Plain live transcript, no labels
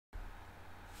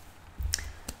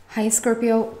Hi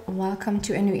Scorpio, welcome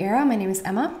to a new era. My name is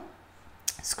Emma.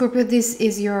 Scorpio, this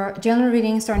is your general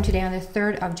reading starting today on the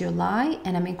 3rd of July,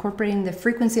 and I'm incorporating the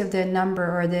frequency of the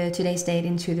number or the today's date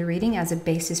into the reading as a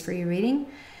basis for your reading.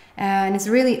 And it's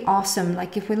really awesome.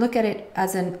 Like if we look at it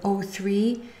as an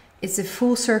 03, it's a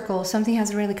full circle. Something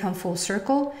has really come full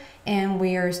circle, and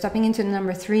we're stepping into the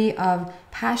number 3 of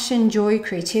passion, joy,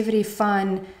 creativity,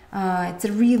 fun. It's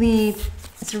a really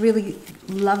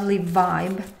lovely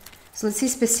vibe. So let's see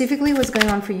specifically what's going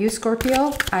on for you,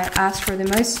 Scorpio. I asked for the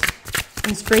most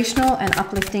inspirational and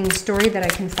uplifting story that I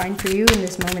can find for you in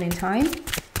this moment in time.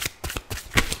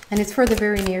 And it's for the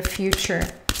very near future.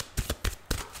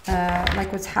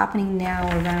 Like what's happening now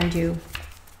around you.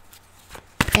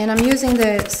 And I'm using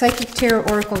the Psychic Tarot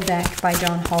Oracle deck by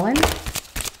John Holland.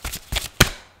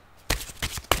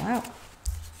 Wow.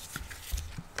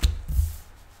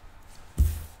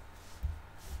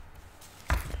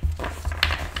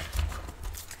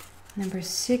 Number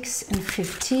 6 and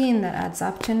 15, that adds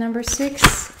up to number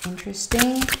 6.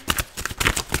 Interesting.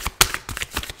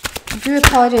 I do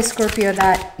apologize, Scorpio,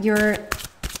 that you're...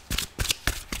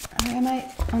 Am I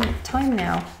on time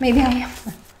now? Maybe I am.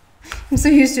 I'm so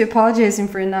used to apologizing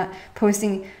for not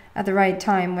posting at the right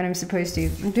time when I'm supposed to.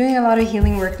 I'm doing a lot of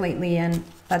healing work lately, and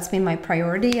that's been my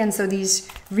priority. And so these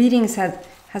readings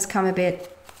has come a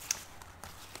bit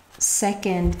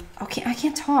second. Okay, I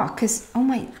can't talk because, oh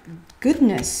my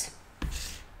goodness.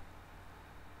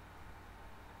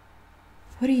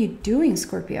 What are you doing,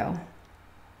 Scorpio?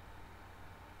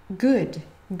 Good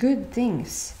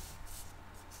things.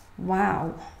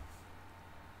 Wow.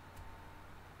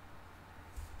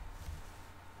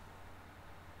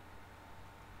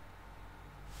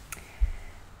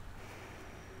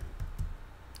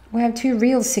 We have two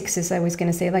real sixes, I was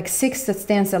going to say, like 6 that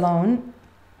stands alone.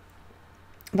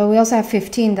 But we also have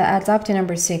 15 that adds up to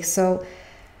number 6. So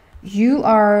you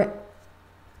are...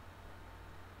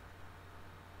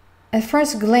 At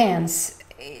first glance,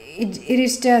 it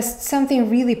is just something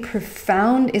really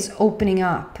profound is opening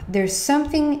up. There's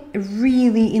something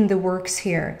really in the works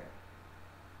here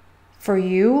for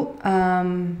you.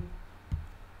 And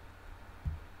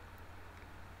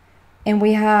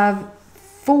we have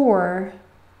 4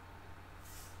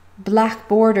 black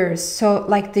borders. So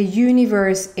like the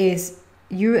universe is,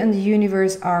 you and the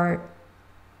universe are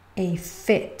a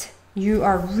fit. You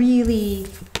are really...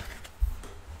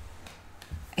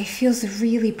 It feels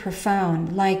really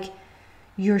profound, like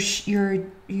you're changing,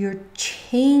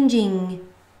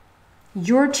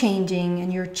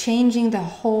 and you're changing the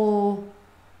whole.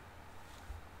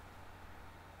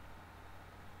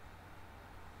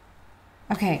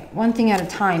 Okay, one thing at a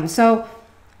time. So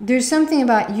there's something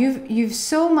about you've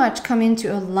so much come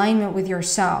into alignment with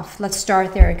yourself. Let's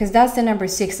start there, because that's the number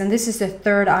 6, and this is the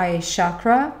 3rd eye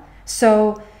chakra.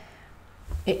 So.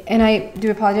 And I do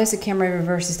apologize, the camera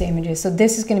reverses the images. So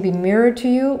this is going to be mirrored to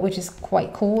you, which is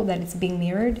quite cool that it's being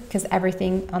mirrored, because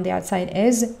everything on the outside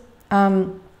is.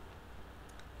 But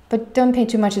don't pay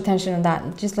too much attention on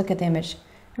that. Just look at the image.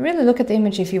 Really look at the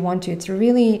image if you want to. It's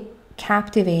really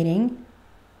captivating.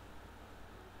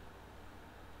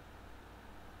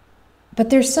 But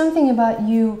there's something about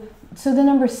you. So the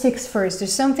number 6 first.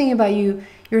 There's something about you.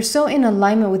 You're so in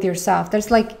alignment with yourself. That's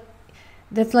like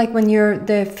when you're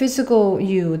the physical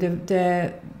you,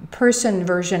 the person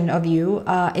version of you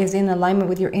is in alignment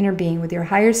with your inner being, with your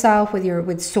higher self,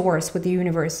 with source, with the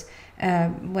universe,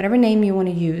 whatever name you want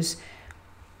to use.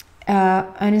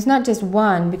 And it's not just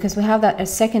one, because we have that a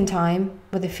second time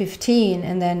with the 15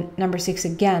 and then number 6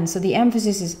 again. So the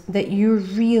emphasis is that you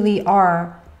really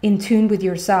are in tune with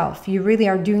yourself. You really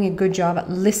are doing a good job at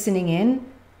listening in.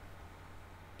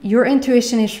 Your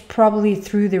intuition is probably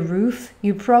through the roof.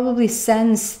 You probably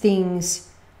sense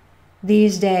things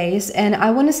these days. And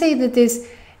I want to say that this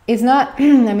is not,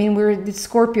 I mean, the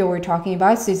Scorpio we're talking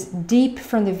about, so it's deep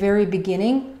from the very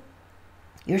beginning.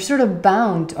 You're sort of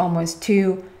bound almost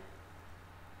to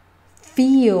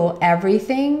feel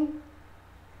everything.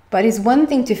 But it's one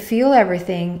thing to feel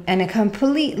everything and a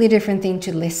completely different thing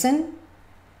to listen.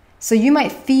 So you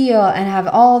might feel and have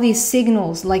all these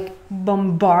signals like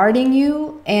bombarding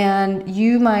you, and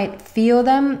you might feel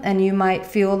them and you might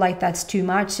feel like that's too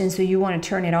much, and so you want to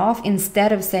turn it off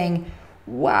instead of saying,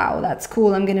 wow, that's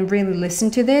cool, I'm going to really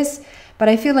listen to this. But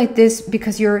I feel like this,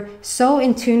 because you're so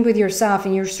in tune with yourself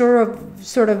and you're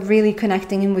sort of really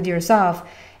connecting in with yourself,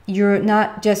 you're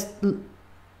not just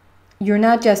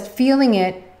feeling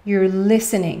it, you're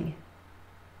listening.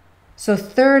 So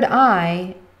 3rd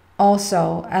eye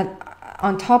also,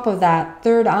 on top of that,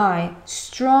 3rd eye,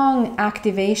 strong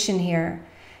activation here.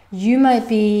 you might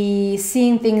be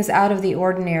seeing things out of the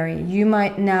ordinary. You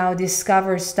might now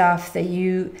discover stuff that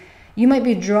you might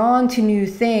be drawn to new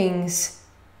things,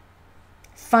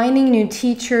 finding new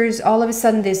teachers. All of a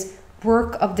sudden, this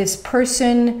work of this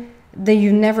person that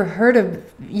you never heard of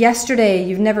yesterday,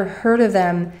 you've never heard of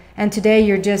them, and today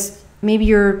maybe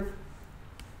you're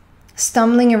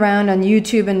stumbling around on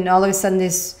YouTube, and all of a sudden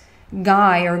this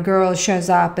guy or girl shows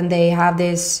up and they have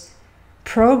this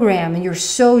program and you're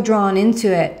so drawn into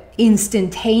it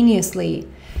instantaneously.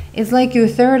 It's like your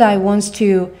third eye wants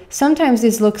to, sometimes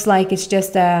this looks like it's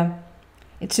just a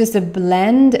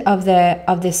blend of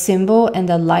the symbol and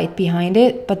the light behind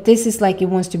it, but this is like it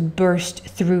wants to burst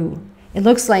through. It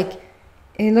looks like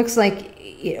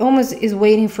it almost is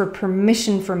waiting for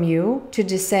permission from you to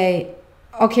just say,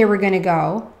 okay, we're gonna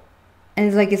go. And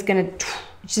it's like it's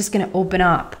just gonna open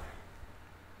up.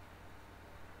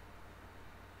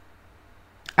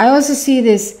 I also see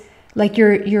this like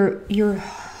you're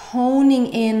honing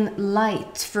in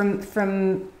light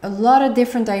from a lot of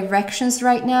different directions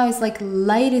right now. It's like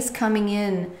light is coming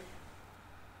in.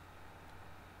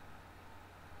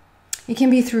 It can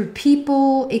be through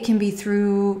people, it can be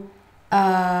through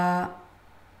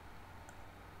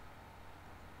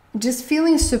just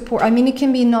feeling support. I mean, it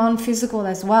can be non-physical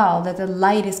as well, that the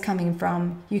light is coming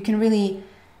from. You can really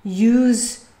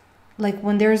use, like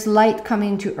when there's light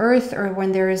coming to earth, or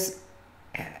when there's,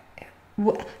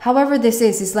 however this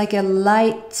is, it's like a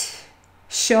light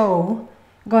show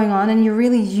going on, and you're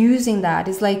really using that.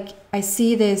 It's like, I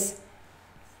see this,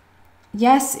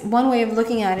 yes, one way of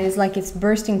looking at it is like it's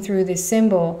bursting through this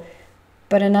symbol,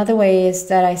 but another way is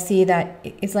that I see that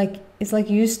it's like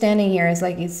you standing here, it's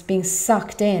like it's being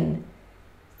sucked in.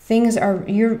 Things are,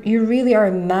 you really are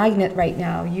a magnet right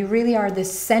now. You really are the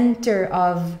center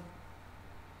of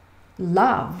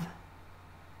love,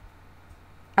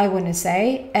 I want to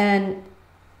say, and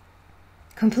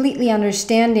completely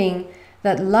understanding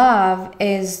that love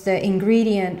is the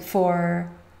ingredient for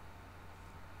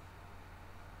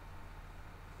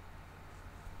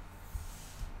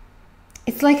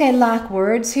it's like I lack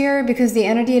words here, because the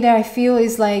energy that I feel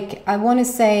is like, I want to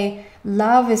say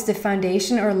love is the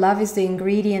foundation, or love is the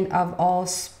ingredient of all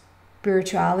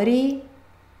spirituality,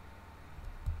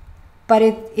 but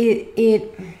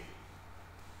it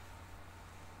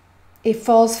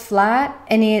falls flat,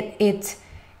 and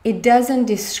it doesn't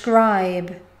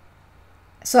describe.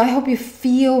 So I hope you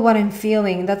feel what I'm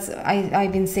feeling. That's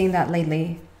I've been saying that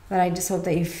lately, that I just hope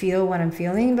that you feel what I'm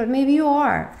feeling, but maybe you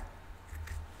are.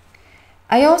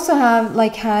 I also have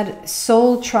like had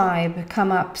Soul Tribe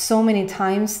come up so many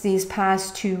times these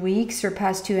past 2 weeks, or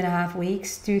past 2.5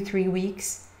 weeks, 3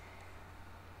 weeks.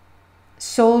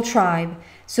 Soul Tribe.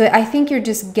 So I think you're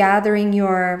just gathering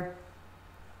your,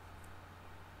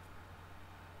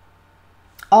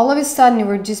 all of a sudden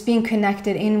we're just being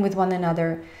connected in with one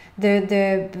another.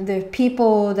 The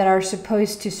people that are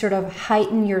supposed to sort of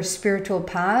heighten your spiritual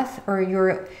path, or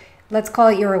your, let's call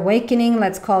it your awakening,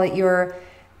 let's call it your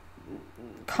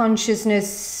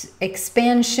consciousness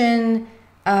expansion.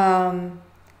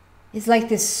 It's like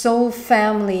this soul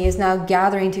family is now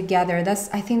gathering together.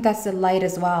 I think that's the light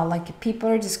as well. Like people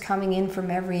are just coming in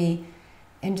from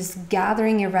and just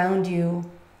gathering around you.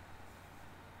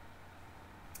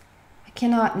 I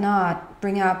cannot not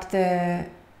bring up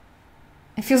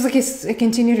it feels like I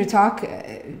continue to talk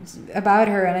about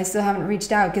her and I still haven't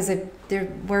reached out, because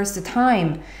where's the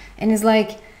time? And it's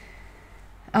like,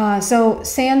 so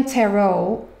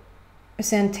Santero,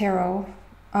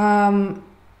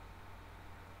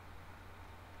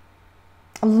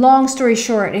 long story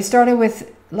short, it started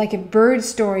with like a bird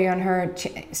story on her.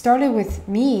 It started with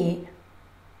me.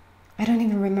 I don't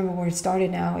even remember where it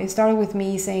started now. It started with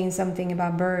me saying something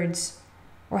about birds,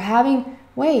 or having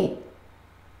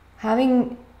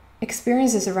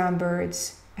experiences around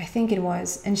birds, I think it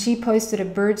was. And she posted a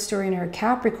bird story in her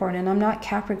Capricorn, and I'm not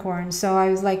Capricorn. So I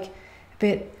was like a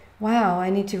bit, wow,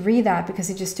 I need to read that, because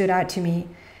it just stood out to me.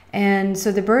 And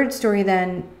so the bird story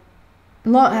then,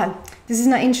 this is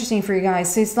not interesting for you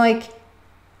guys. So it's like,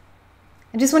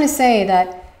 I just want to say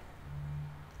that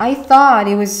I thought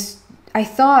it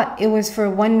was for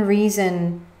one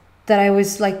reason that I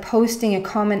was like posting a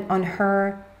comment on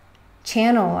her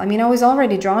channel. I mean, I was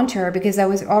already drawn to her because I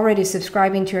was already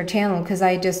subscribing to her channel, because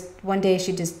one day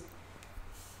she was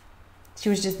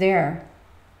just there.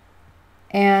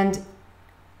 And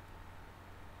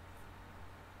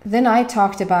then I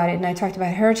talked about it, and I talked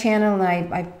about her channel,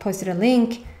 and I posted a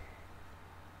link.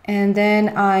 And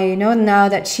then I know now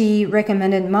that she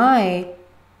recommended my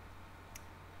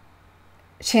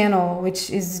channel,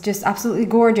 which is just absolutely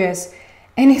gorgeous.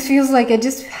 And it feels like I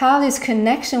just have this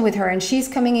connection with her, and she's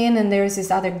coming in, and there's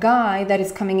this other guy that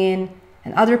is coming in,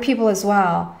 and other people as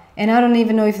well. And I don't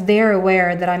even know if they're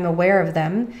aware that I'm aware of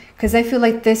them, because I feel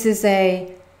like this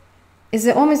is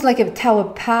almost like a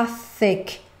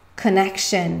telepathic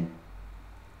connection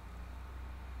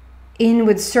in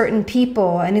with certain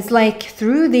people. And it's like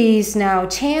through these now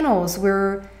channels,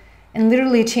 we're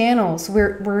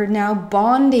now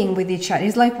bonding with each other.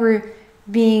 It's like we're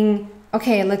being,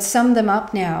 okay, let's sum them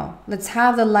up now. Let's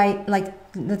have the light, like,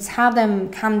 let's have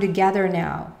them come together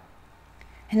now.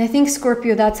 And I think,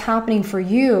 Scorpio, that's happening for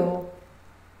you.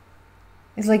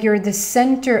 It's like you're the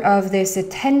center of this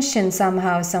attention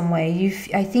somehow, some way.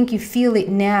 I think you feel it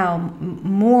now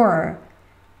more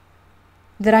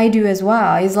that I do as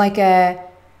well. It's like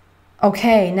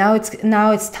okay, now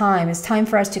it's time. It's time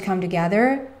for us to come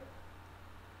together.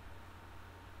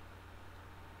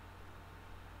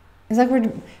 It's like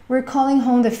we're calling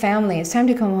home the family. It's time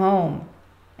to come home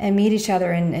and meet each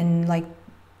other and like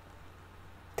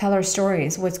tell our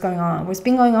stories, what's going on, what's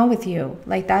been going on with you,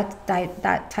 like that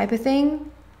type of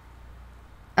thing.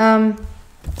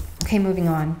 Okay, moving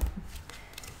on.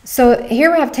 So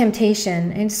here we have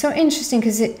temptation, and it's so interesting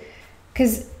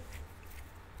because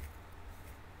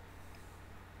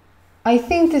I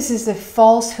think this is the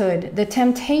falsehood, the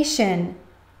temptation.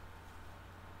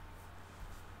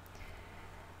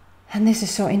 And this is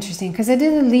so interesting because I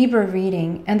did a Libra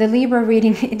reading, and the Libra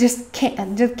reading, it just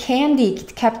the candy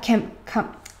kept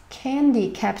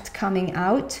coming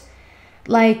out,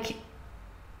 like,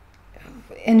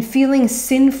 and feeling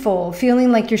sinful,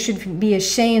 feeling like you should be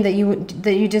ashamed that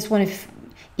you just want to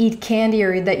eat candy,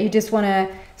 or that you just want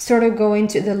to sort of go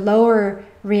into the lower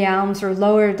realms or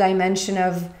lower dimension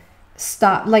of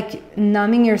stop, like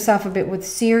numbing yourself a bit with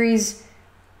series.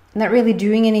 Not really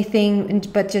doing anything,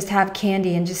 but just have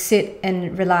candy and just sit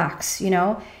and relax, you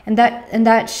know? And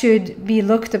that should be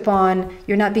looked upon.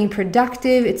 You're not being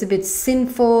productive. It's a bit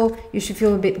sinful. You should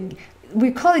feel a bit,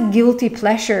 we call it guilty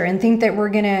pleasure, and think that we're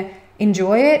going to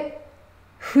enjoy it.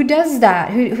 Who does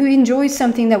that? Who enjoys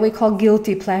something that we call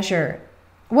guilty pleasure?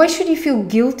 Why should you feel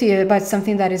guilty about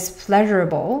something that is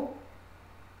pleasurable?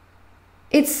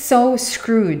 It's so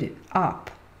screwed up.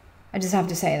 I just have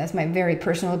to say, that's my very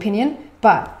personal opinion.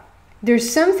 But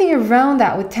there's something around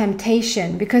that with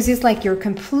temptation, because it's like you're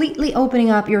completely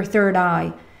opening up your third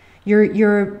eye.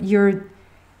 You're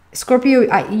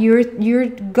Scorpio, you're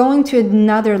going to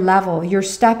another level. You're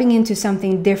stepping into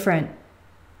something different.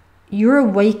 You're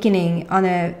awakening on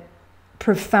a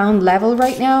profound level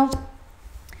right now.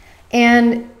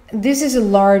 And this is a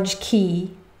large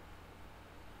key.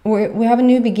 We have a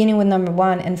new beginning with number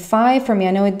 1 and 5. For me,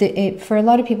 I know it for a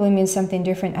lot of people it means something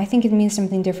different. I think it means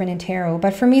something different in tarot,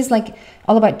 but for me it's like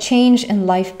all about change and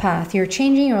life path. You're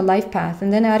changing your life path,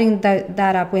 and then adding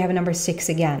that up, we have a number 6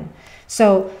 again.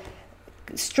 So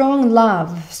strong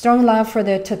love for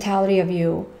the totality of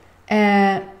you,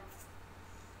 and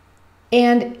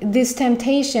this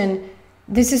temptation.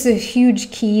 This is a huge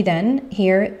key. Then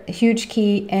here, a huge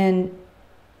key, and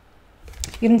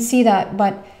you can see that,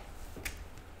 but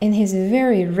in his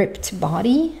very ripped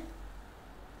body,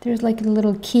 there's like a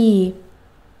little key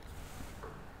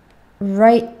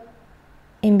right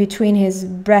in between his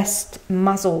breast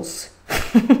muscles,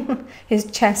 his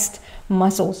chest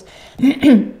muscles.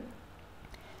 And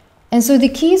so the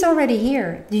key is already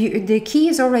here. The key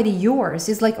is already yours.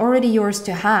 It's like already yours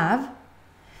to have.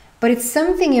 But it's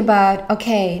something about,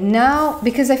 okay, now,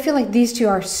 because I feel like these two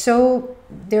are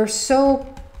they're so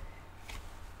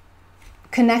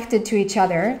connected to each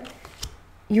other.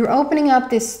 You're opening up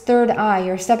this third eye.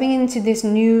 You're stepping into this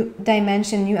new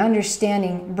dimension, new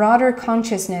understanding, broader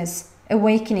consciousness,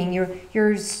 awakening.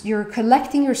 You're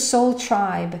collecting your soul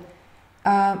tribe,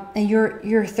 and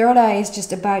your third eye is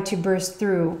just about to burst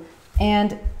through.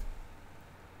 And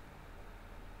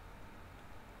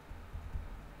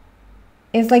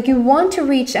it's like you want to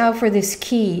reach out for this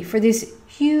key, for this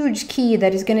huge key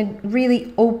that is going to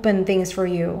really open things for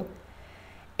you.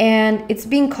 And it's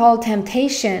being called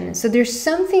temptation. So there's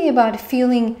something about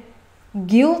feeling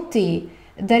guilty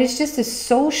that is just a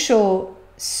social,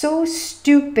 so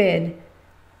stupid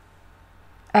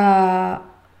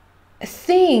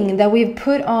thing that we've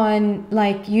put on,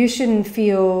 like, you shouldn't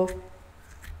feel.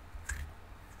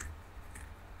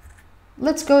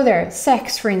 Let's go there.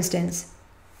 Sex, for instance.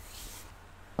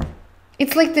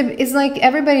 It's like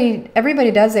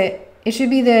everybody does it. It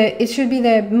should be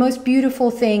the most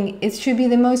beautiful thing. It should be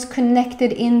the most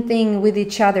connected in thing with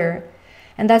each other.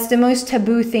 And that's the most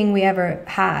taboo thing we ever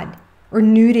had. Or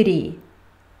nudity.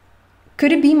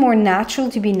 Could it be more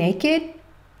natural to be naked?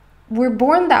 We're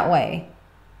born that way.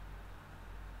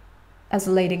 as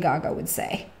Lady Gaga would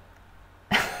say.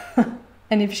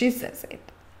 And if she says it,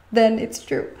 then it's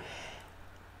true.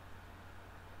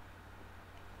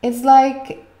 It's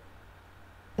like,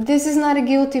 this is not a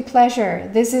guilty pleasure.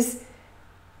 This is,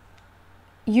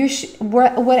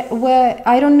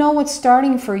 I don't know what's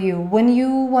starting for you. When you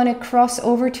want to cross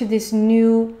over to this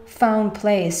new found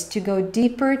place, to go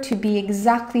deeper, to be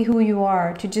exactly who you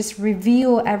are, to just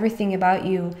reveal everything about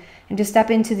you, and to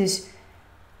step into this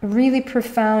really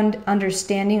profound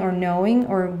understanding or knowing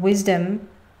or wisdom,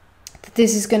 that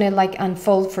this is going to like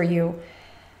unfold for you.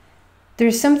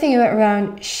 There's something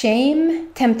around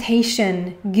shame,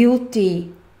 temptation,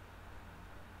 guilty,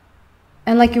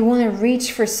 and like you want to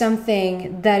reach for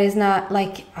something that is not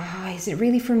like, is it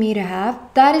really for me to have?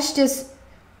 That is just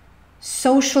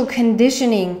social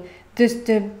conditioning.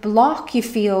 The block you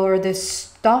feel, or the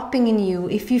stopping in you,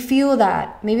 if you feel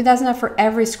that, maybe that's not for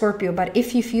every Scorpio, but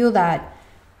if you feel that,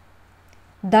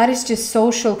 that is just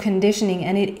social conditioning,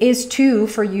 and it is too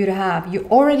for you to have. You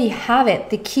already have it.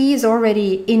 The key is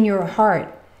already in your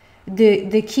heart.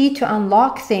 The key to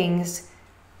unlock things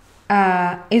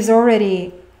is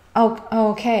already,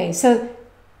 okay. So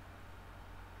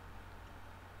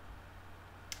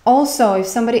also, if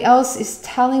somebody else is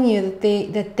telling you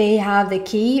that they have the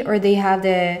key, or they have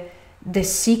the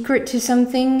secret to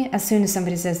something, as soon as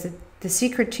somebody says that the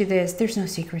secret to this, there's no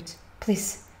secret.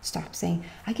 Please stop saying.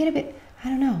 I get a bit, I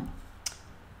don't know,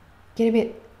 get a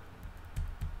bit,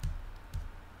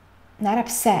 not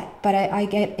upset, but I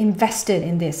get invested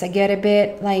in this. I get a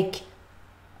bit like,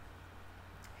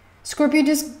 Scorpio,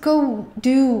 just go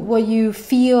do what you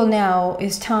feel now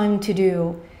is time to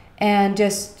do, and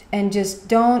just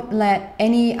don't let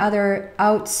any other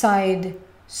outside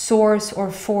source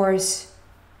or force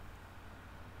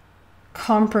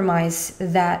compromise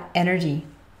that energy.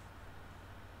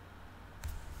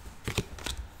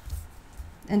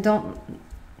 And don't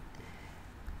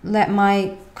let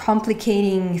my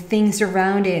complicating things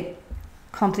around it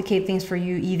complicate things for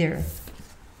you either.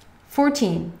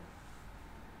 14.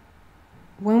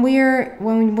 When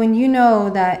you know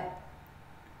that,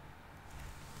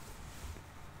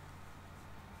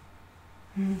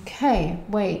 okay,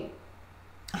 wait,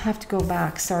 I have to go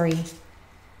back, sorry.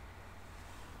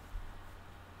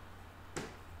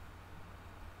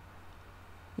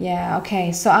 Yeah,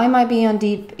 okay, so I might be on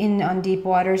deep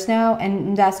waters now,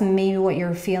 and that's maybe what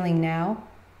you're feeling now.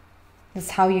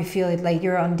 That's how you feel it, like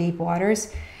you're on deep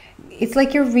waters. It's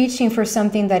like you're reaching for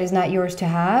something that is not yours to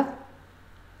have,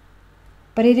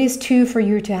 but it is too for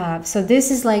you to have. So this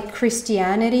is like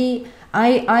Christianity.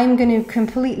 I'm going to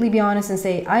completely be honest and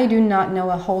say, I do not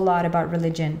know a whole lot about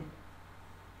religion.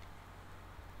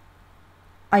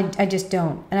 I just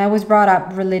don't. And I was brought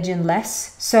up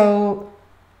religion-less. So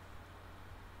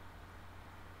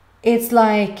it's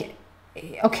like,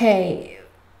 okay,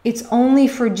 it's only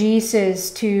for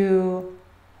Jesus to...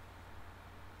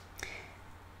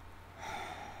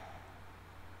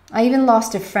 I even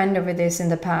lost a friend over this in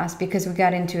the past, because we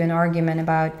got into an argument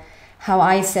about how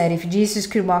I said, if Jesus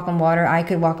could walk on water, I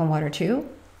could walk on water too.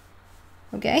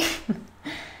 Okay?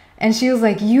 And she was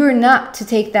like, you're not to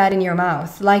take that in your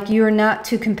mouth. Like, you're not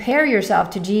to compare yourself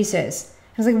to Jesus.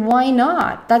 I was like, why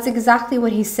not? That's exactly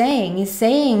what he's saying. He's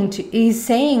saying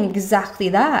exactly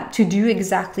that, to do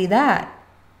exactly that.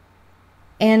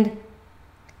 And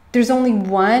there's only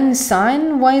one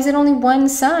son. Why is it only one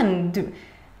son?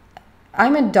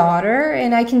 I'm a daughter,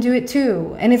 and I can do it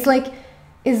too. And it's like,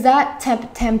 is that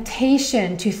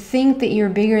temptation to think that you're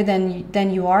bigger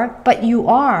than you are? But you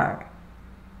are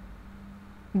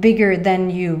bigger than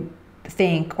you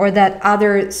think, or that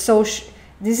other social...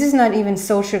 This is not even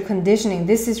social conditioning.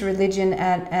 This is religion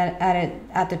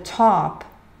at the top.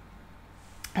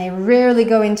 I rarely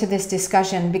go into this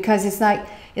discussion, because it's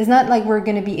not like we're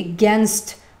going to be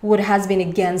against what has been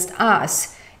against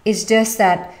us. It's just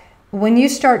that when you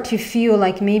start to feel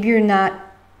like maybe you're not,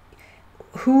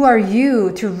 who are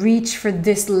you to reach for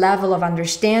this level of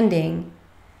understanding?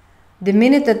 The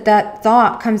minute that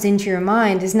thought comes into your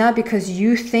mind is not because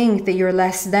you think that you're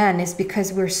less than, it's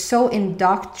because we're so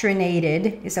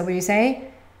indoctrinated, is that what you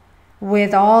say?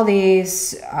 With all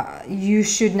these, you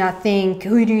should not think,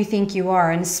 who do you think you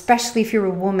are? And especially if you're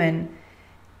a woman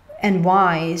and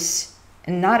wise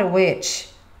and not a witch,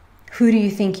 who do you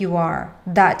think you are?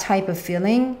 That type of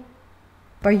feeling.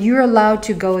 But you're allowed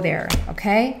to go there,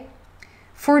 okay?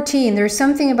 14, there's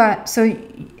something about, so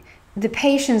the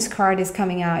patience card is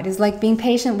coming out. It's like being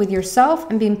patient with yourself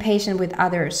and being patient with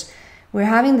others. We're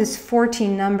having this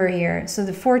 14 number here. So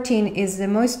the 14 is the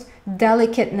most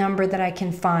delicate number that I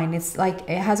can find. It's like,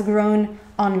 it has grown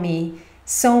on me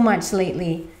so much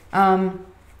lately.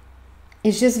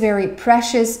 It's just very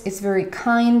precious. It's very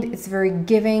kind. It's very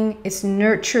giving. It's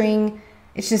nurturing.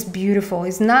 It's just beautiful.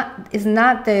 It's not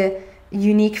the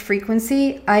unique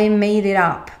frequency. I made it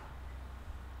up.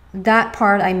 That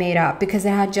part I made up because it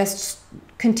had just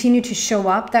continued to show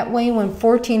up that way. When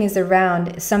 14 is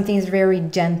around, something is very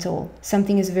gentle.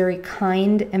 Something is very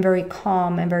kind and very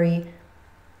calm and very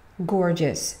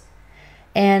gorgeous.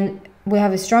 And we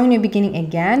have a strong new beginning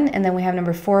again, and then we have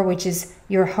number 4, which is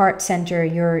your heart center.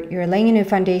 You're laying a new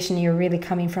foundation. You're really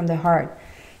coming from the heart.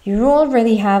 You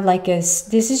already have like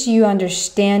this is you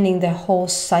understanding the whole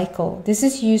cycle. This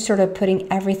is you sort of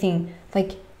putting everything,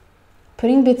 like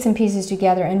putting bits and pieces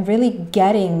together and really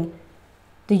getting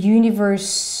the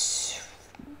universe,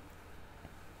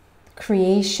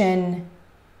 creation,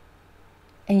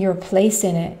 and your place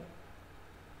in it.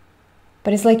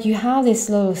 But it's like you have this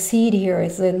little seed here.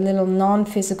 It's a little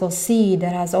non-physical seed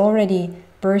that has already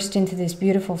burst into this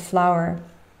beautiful flower.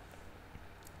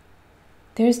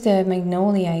 There's the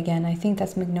magnolia again. I think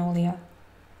that's magnolia.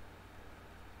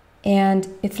 And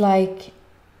it's like,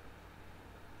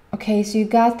 okay, so you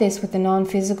got this with the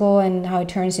non-physical and how it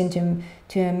turns into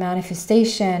a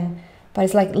manifestation. But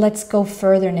it's like, let's go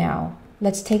further now.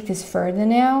 Let's take this further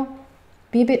now.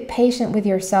 Be a bit patient with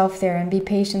yourself there and be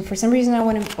patient. For some reason, I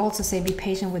want to also say be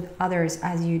patient with others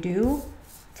as you do.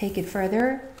 Take it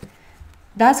further.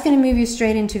 That's going to move you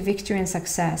straight into victory and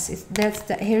success.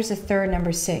 Here's the third,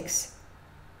 number 6.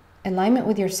 Alignment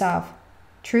with yourself.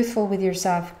 Truthful with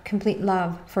yourself. Complete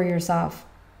love for yourself.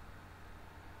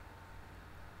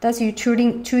 That's you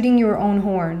tooting your own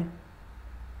horn.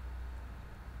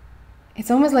 It's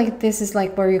almost like this is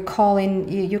like where you call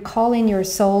in your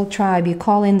soul tribe, you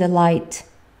call in the light.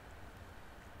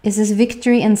 It's this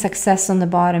victory and success on the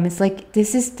bottom. It's like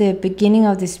this is the beginning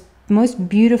of this most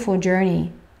beautiful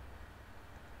journey.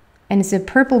 And it's a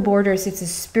purple borders, it's a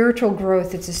spiritual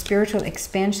growth, it's a spiritual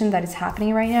expansion that is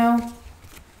happening right now.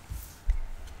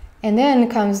 And then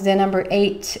comes the number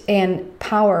 8 and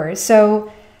power.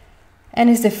 So, and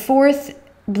it's the 4th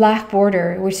black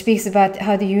border, which speaks about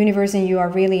how the universe and you are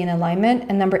really in alignment.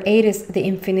 And number 8 is the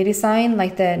infinity sign,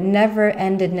 like the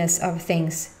never-endedness of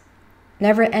things,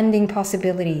 never-ending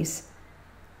possibilities,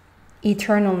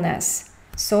 eternalness.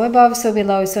 So above, so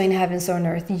below, so in heaven, so on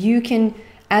earth. You can,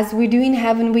 as we do in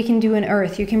heaven, we can do on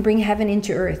earth. You can bring heaven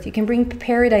into earth. You can bring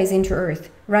paradise into earth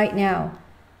right now.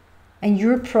 And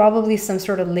you're probably some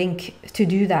sort of link to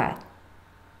do that.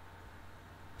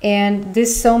 And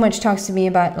this so much talks to me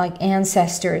about like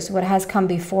ancestors, what has come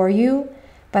before you,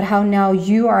 but how now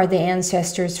you are the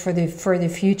ancestors for the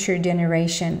future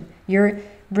generation. You're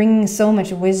bringing so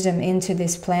much wisdom into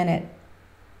this planet.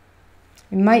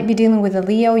 You might be dealing with a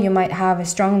Leo. You might have a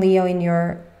strong Leo in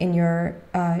your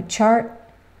chart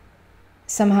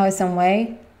somehow, some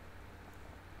way.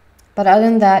 But other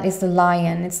than that, it's the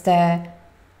lion. It's the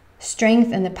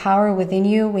strength and the power within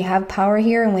you. We have power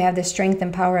here, and we have the strength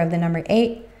and power of the number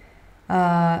 8.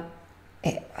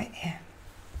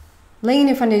 Laying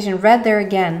a new foundation, red there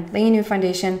again. Laying a new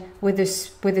foundation with the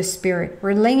spirit.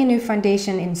 We're laying a new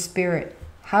foundation in spirit.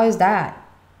 How is that?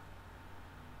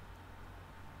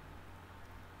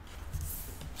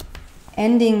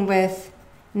 Ending with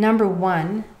number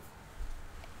 1.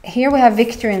 Here we have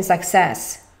victory and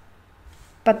success.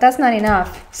 But that's not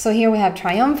enough. So here we have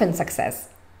triumphant success.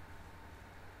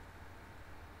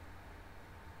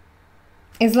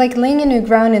 It's like laying a new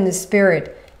ground in the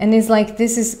spirit. And it's like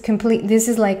this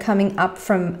is like coming up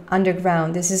from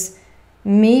underground. This is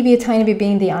maybe a tiny bit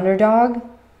being the underdog.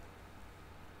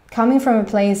 Coming from a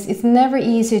place, it's never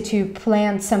easy to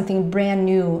plant something brand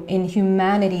new in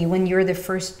humanity when you're the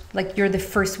first, like you're the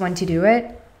first one to do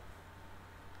it.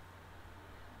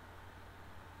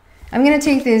 I'm going to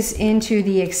take this into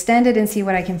the extended and see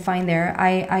what I can find there.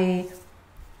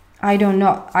 I don't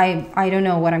know. I don't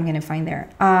know what I'm going to find there.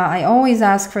 I always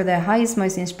ask for the highest,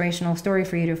 most inspirational story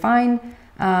for you to find.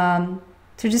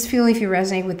 So just feel if you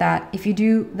resonate with that. If you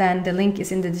do, then the link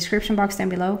is in the description box down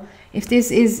below. If this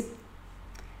is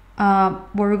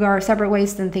where we go our separate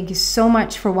ways, then thank you so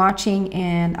much for watching,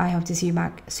 and I hope to see you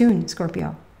back soon,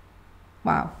 Scorpio.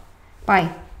 Wow.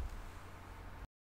 Bye.